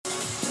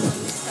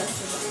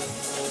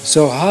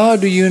So how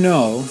do you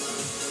know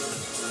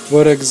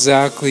what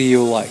exactly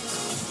you like?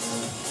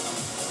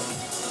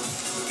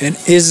 And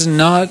is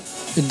not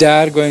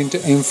that going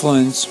to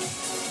influence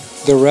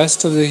the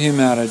rest of the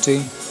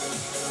humanity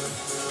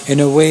in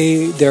a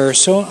way that are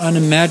so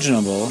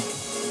unimaginable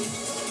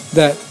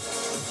that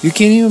you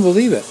can't even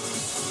believe it?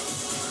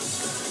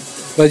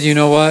 But you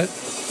know what?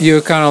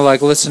 You're kind of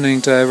like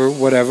listening to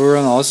what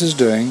everyone else is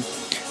doing,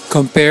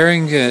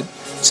 comparing it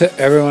to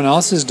everyone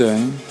else is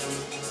doing.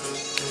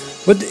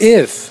 But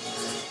if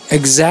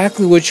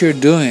exactly what you're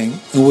doing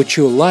and what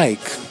you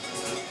like,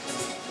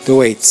 the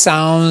way it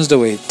sounds, the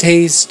way it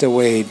tastes, the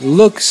way it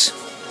looks,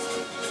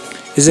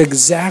 is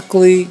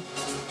exactly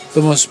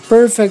the most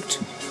perfect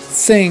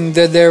thing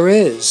that there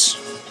is,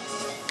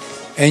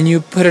 and you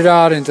put it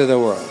out into the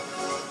world,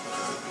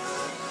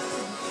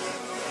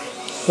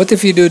 what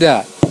if you do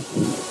that?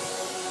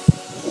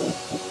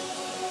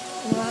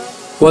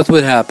 What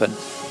would happen?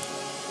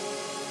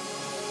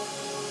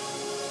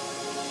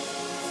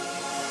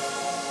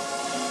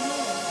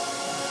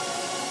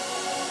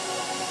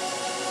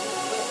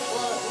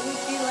 Well, it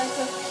would be like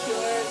a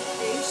pure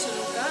creation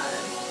of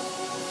God.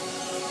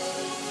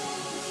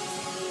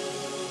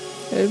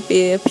 It would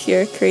be a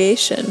pure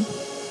creation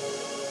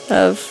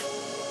of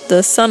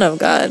the Son of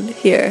God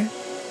here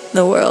in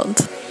the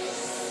world.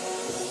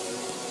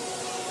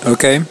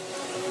 Okay.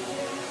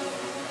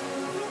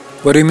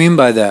 What do you mean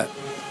by that?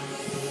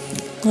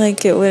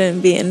 Like it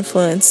wouldn't be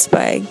influenced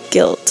by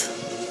guilt.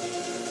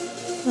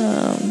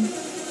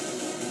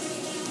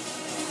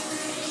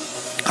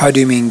 How do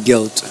you mean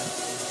guilt?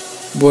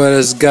 What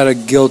has got a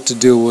guilt to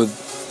do with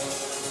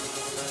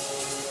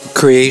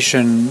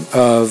creation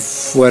of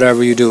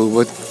whatever you do,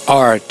 with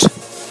art?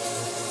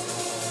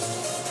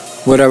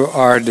 Whatever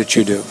art that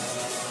you do.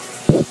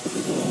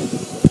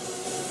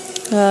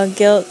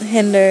 Guilt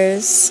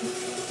hinders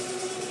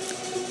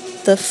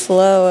the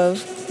flow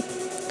of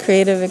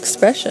creative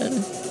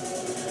expression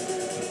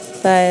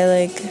by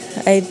like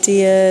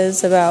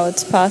ideas about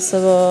what's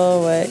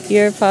possible, what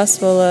you're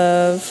possible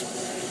of,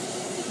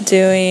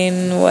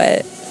 doing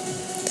what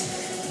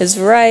is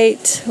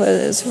right, what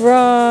is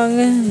wrong,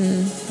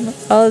 and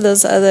all of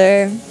those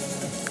other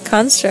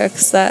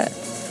constructs that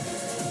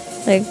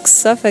like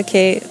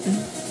suffocate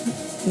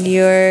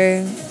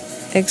your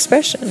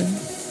expression.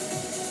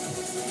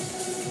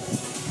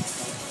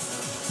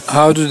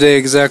 How do they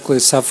exactly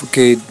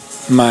suffocate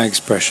my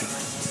expression?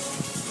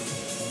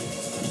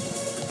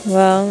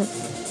 Well,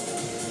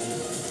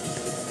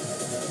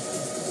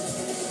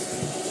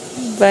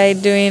 by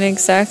doing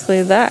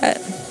exactly that.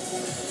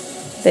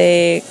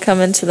 They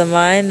come into the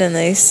mind and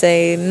they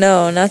say,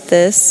 no, not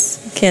this,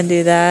 can't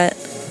do that.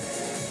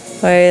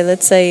 Or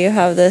let's say you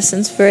have this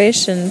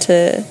inspiration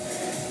to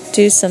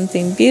do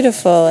something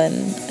beautiful,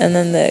 and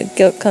then the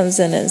guilt comes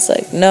in and it's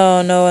like,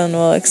 no one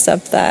will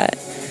accept that.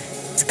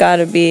 It's got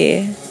to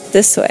be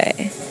this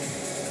way.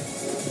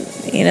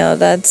 You know,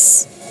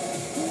 that's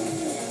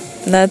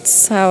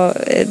how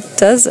it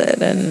does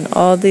it in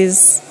all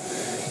these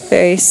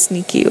very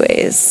sneaky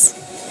ways.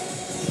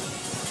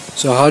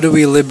 So how do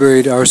we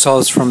liberate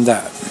ourselves from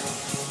that?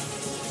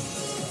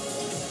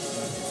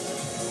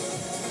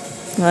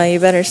 Well, you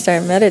better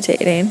start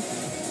meditating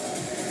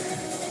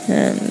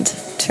and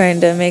trying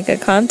to make a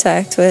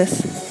contact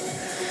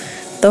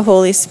with the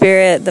Holy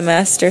Spirit, the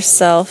Master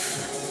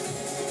Self,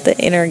 the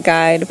inner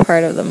guide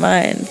part of the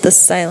mind, the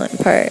silent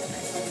part.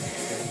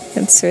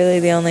 It's really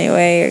the only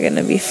way you're going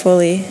to be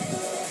fully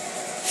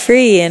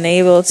free and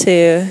able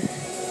to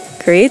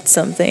create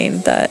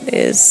something that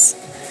is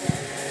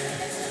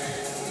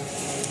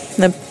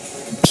the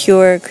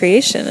pure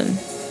creation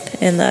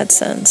in that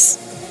sense.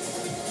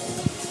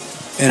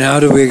 And how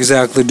do we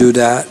exactly do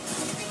that?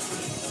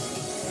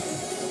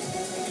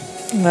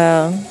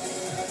 Well,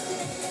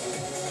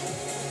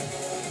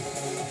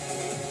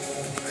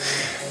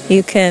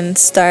 you can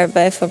start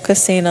by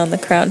focusing on the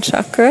crown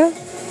chakra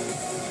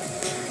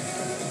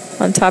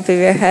on top of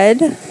your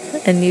head,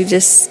 and you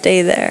just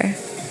stay there.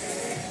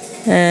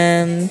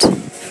 And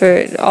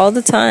for all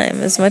the time,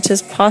 as much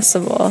as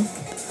possible.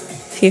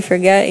 If you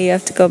forget, you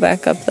have to go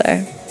back up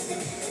there.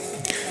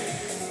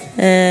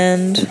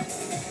 And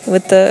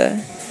with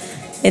the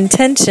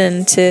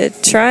intention to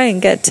try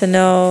and get to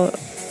know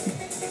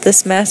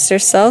this master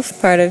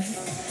self part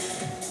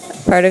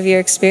of your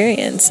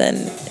experience,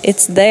 and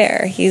it's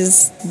there.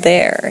 He's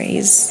there.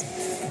 He's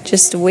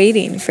just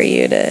waiting for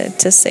you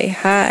to say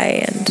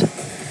hi. And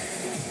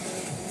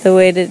the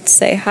way to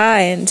say hi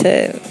and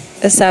to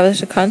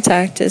establish a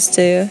contact is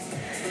to,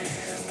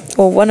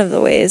 well, one of the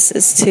ways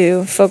is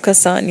to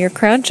focus on your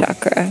crown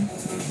chakra.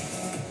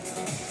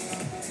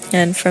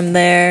 And from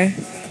there,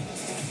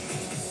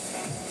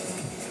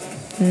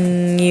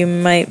 you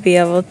might be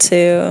able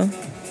to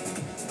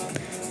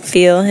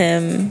feel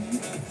him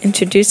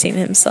introducing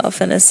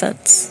himself in a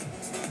sense.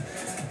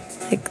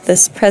 Like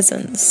this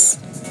presence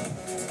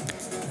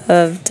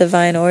of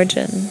divine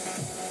origin.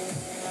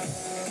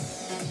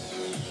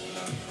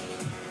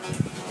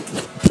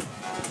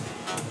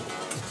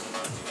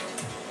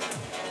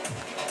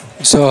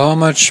 So So how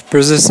much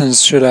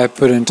persistence should I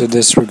put into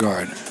this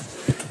regard?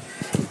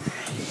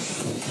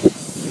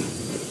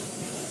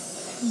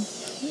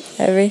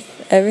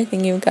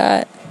 Everything you've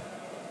got.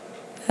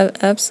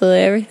 Absolutely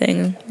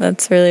everything.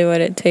 That's really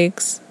what it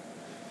takes.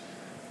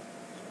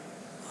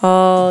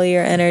 All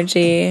your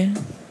energy,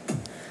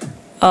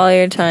 all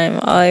your time,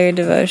 all your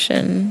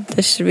devotion.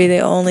 This should be the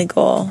only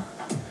goal.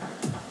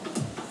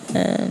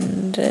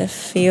 And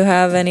if you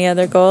have any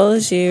other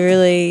goals,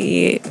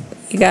 you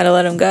gotta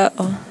let them go.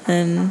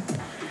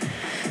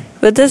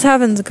 But this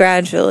happens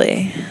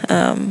gradually.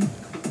 But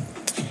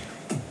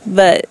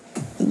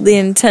the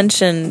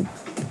intention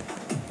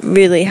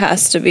really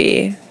has to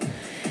be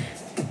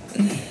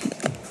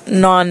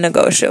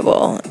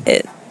non-negotiable.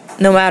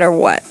 No matter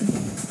what,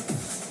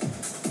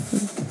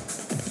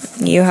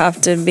 you have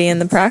to be in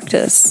the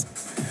practice.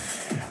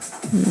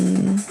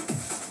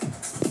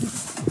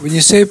 When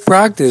you say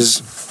practice,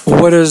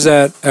 what does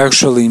that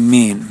actually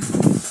mean?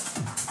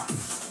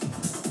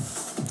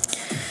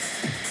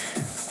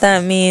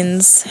 That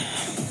means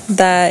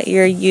that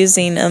you're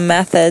using a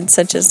method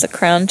such as the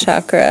crown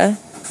chakra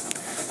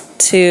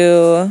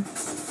to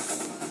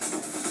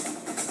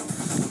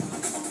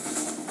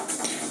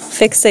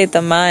fixate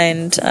the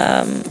mind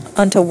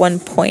onto one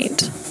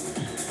point.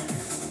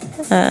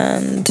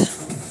 And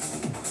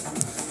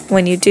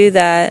when you do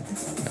that,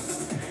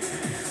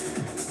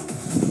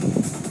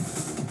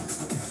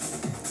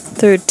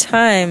 through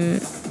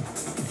time,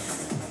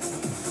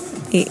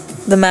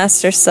 the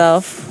master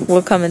self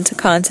will come into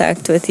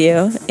contact with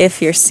you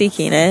if you're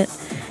seeking it,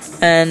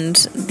 and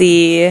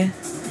the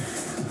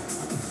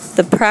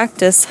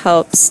practice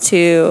helps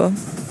to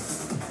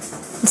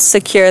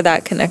secure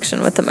that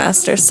connection with the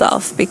master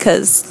self,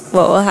 because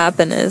what will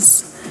happen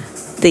is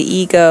the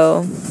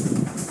ego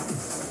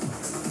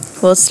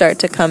will start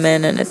to come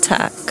in and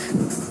attack.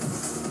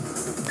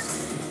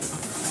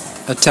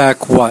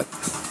 Attack what?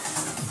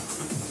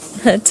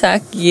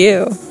 Attack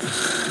you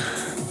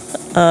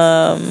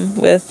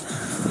with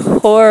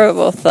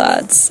horrible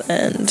thoughts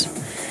and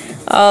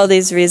all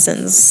these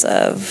reasons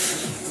of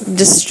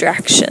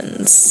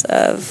distractions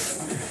to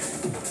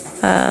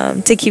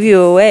keep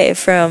you away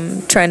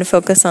from trying to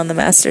focus on the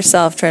master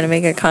self, trying to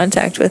make a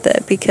contact with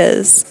it.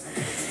 Because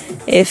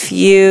if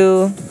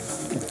you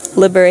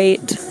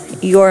liberate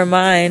your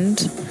mind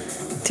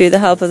through the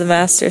help of the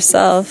master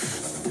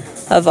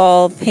self of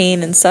all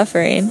pain and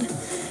suffering,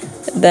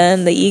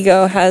 then the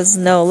ego has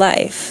no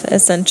life.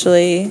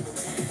 Essentially,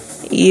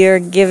 you're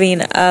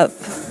giving up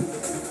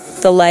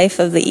the life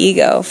of the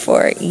ego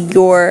for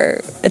your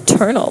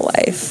eternal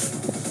life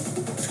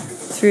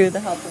through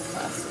the help of the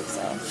master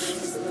self.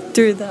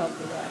 Through the help of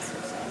the master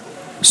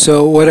self.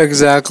 So what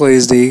exactly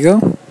is the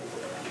ego?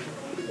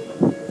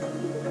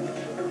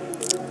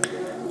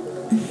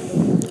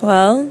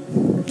 Well,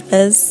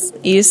 as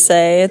you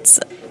say, it's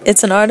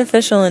an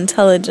artificial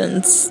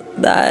intelligence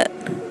that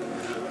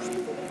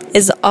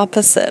is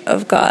opposite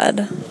of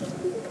God.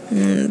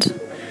 And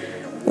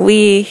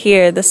we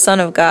here, the Son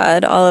of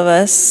God, all of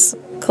us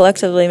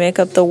collectively make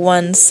up the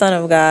one Son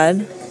of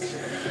God.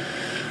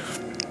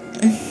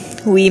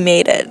 We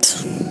made it.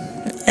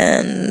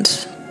 And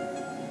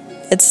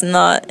it's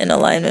not in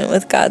alignment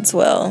with God's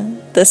will.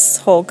 This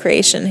whole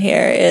creation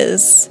here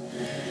is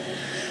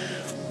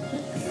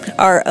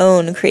our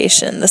own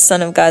creation, the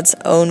Son of God's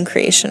own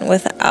creation,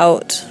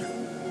 without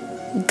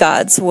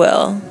God's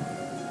will.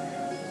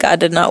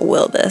 God did not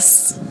will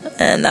this,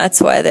 and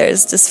that's why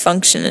there's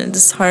dysfunction and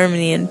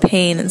disharmony and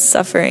pain and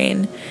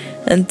suffering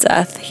and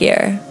death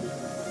here.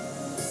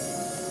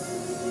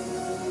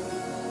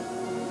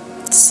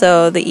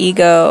 So the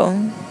ego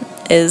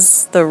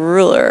is the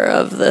ruler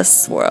of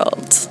this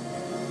world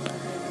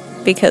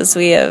because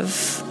we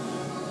have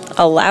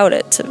allowed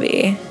it to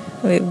be.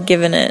 We've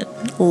given it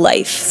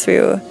life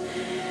through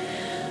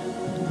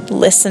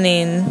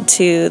listening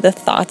to the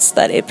thoughts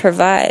that it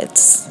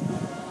provides.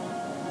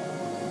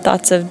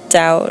 Thoughts of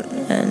doubt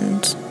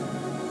and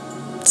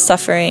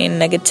suffering,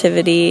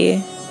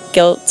 negativity,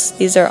 guilt.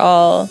 These are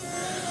all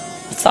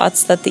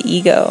thoughts that the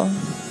ego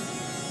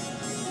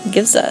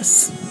gives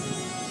us.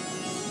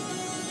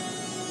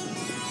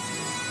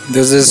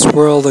 Does this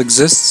world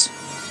exist?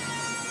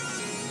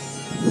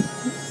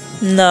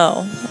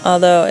 No,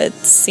 although it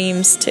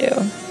seems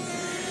to.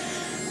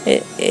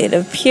 It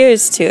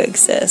appears to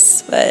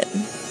exist, but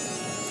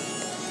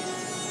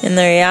in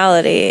the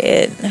reality,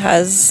 it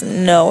has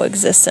no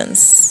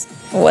existence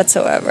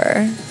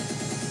whatsoever.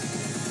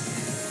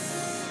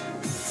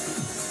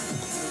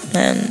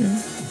 And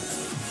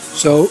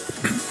so,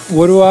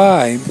 what do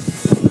I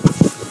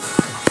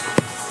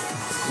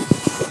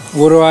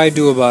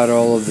do about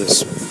all of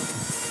this?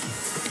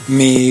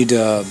 Me,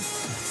 the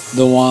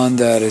one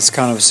that is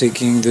kind of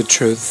seeking the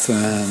truth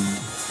and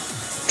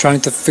trying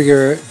to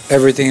figure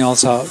everything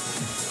else out.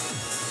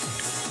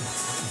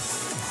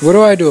 What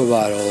do I do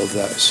about all of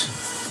this?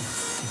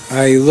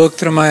 I look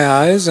through my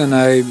eyes and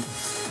I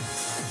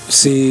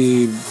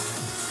see,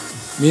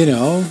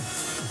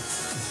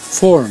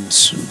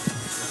 forms.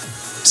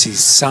 See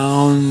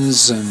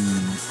sounds and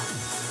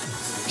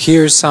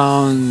hear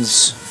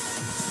sounds.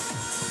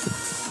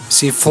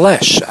 See,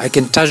 flesh. I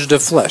can touch the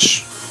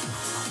flesh.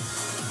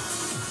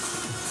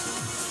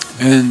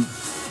 And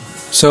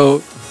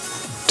so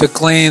to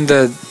claim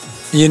that,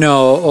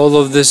 all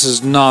of this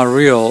is not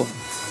real,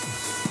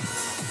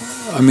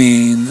 I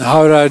mean,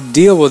 how do I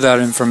deal with that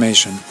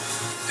information?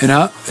 And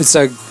it's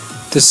like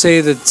to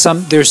say that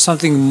there's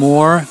something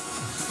more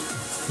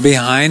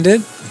behind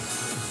it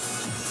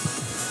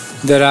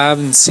that I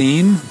haven't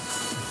seen.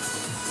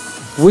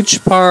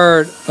 Which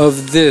part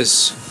of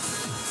this,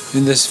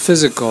 in this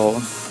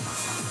physical,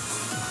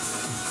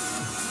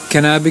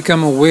 can I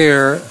become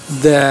aware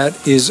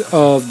that is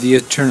of the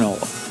eternal?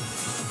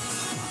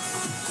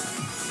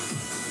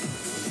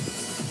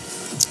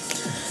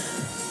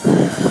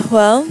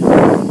 Well,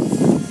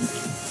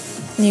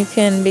 you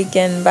can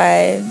begin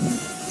by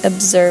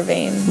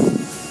observing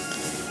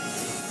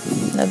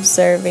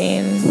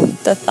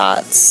the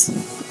thoughts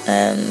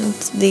and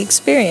the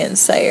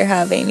experience that you're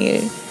having.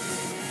 You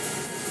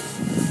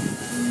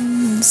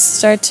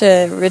start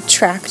to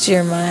retract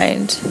your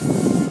mind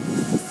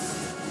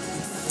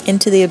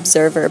into the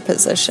observer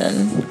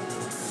position.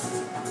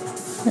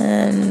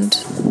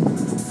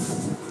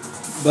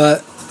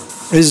 But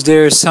is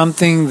there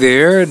something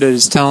there that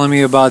is telling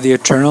me about the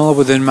eternal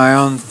within my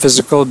own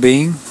physical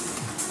being?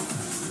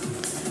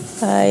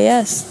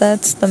 Yes,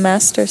 that's the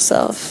Master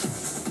Self,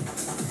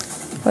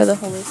 or the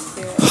Holy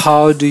Spirit.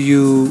 How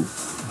do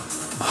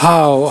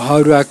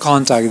I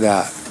contact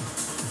that?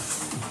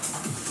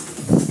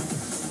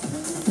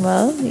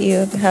 Well,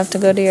 you have to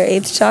go to your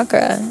 8th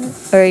chakra,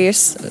 or your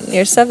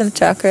 7th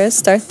chakra,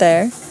 start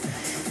there,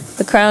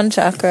 the crown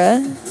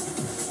chakra,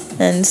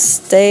 and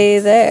stay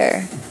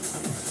there.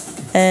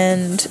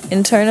 And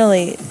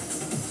internally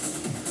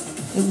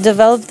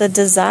develop the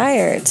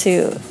desire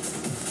to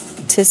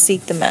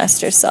seek the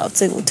Master Self,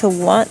 to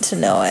want to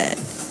know it.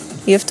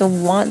 You have to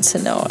want to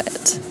know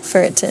it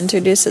for it to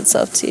introduce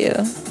itself to you.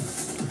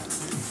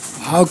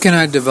 How can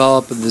I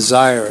develop a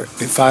desire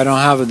if I don't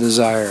have a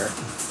desire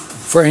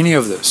for any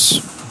of this?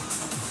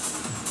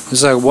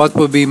 It's like, what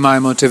would be my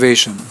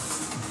motivation?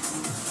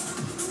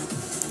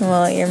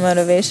 Well, your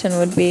motivation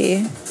would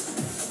be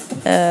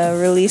a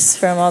release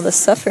from all the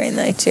suffering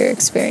that you're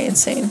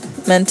experiencing,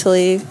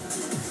 mentally,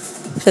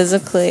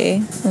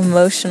 physically,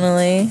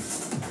 emotionally,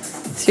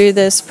 through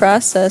this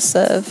process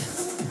of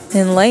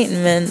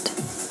enlightenment.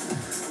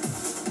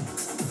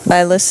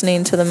 By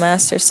listening to the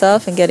Master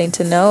Self and getting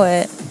to know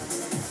it,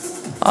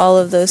 all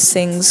of those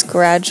things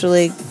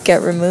gradually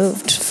get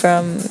removed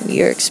from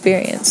your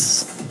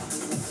experience.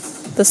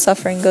 The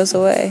suffering goes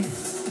away.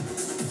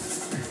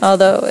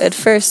 Although at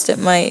first it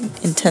might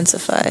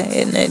intensify,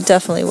 and it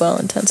definitely will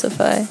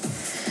intensify.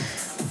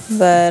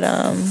 But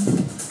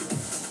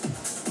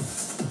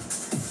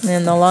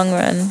in the long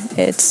run,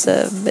 it's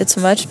a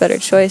much better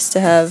choice to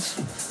have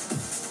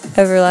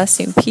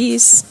everlasting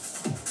peace,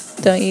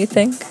 don't you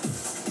think?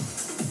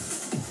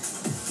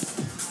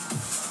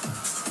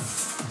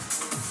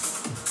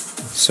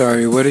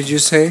 Sorry, what did you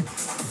say?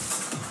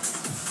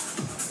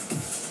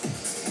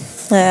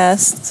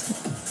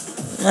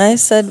 I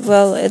said,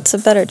 well, it's a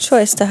better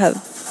choice to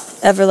have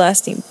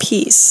everlasting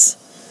peace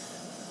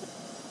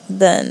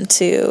than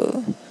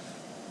to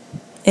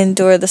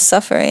endure the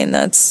suffering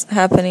that's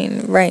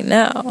happening right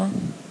now.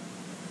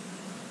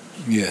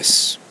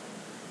 Yes.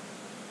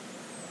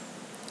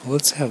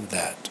 Let's have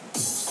that.